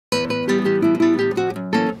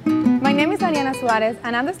Ariana Suarez,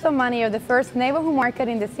 and I'm the store manager of the first neighborhood market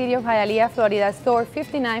in the city of Hialeah, Florida, store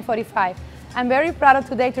 5945. I'm very proud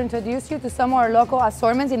today to introduce you to some of our local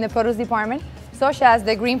assortments in the produce department, such as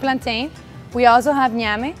the green plantain. We also have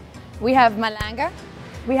ñame, we have malanga,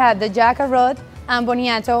 we have the jacarot, and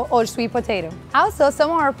boniato or sweet potato. Also,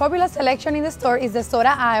 some of our popular selection in the store is the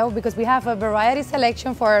soda aisle because we have a variety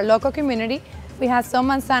selection for our local community. We have some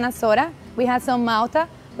manzana soda, we have some malta,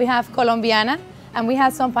 we have colombiana, and we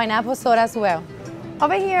have some pineapple soda as well.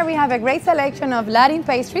 Over here we have a great selection of Latin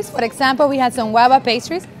pastries. For example, we have some guava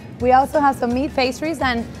pastries. We also have some meat pastries,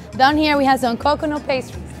 and down here we have some coconut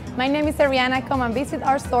pastries. My name is Ariana. Come and visit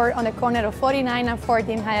our store on the corner of 49 and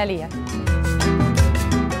 14 Hialeah.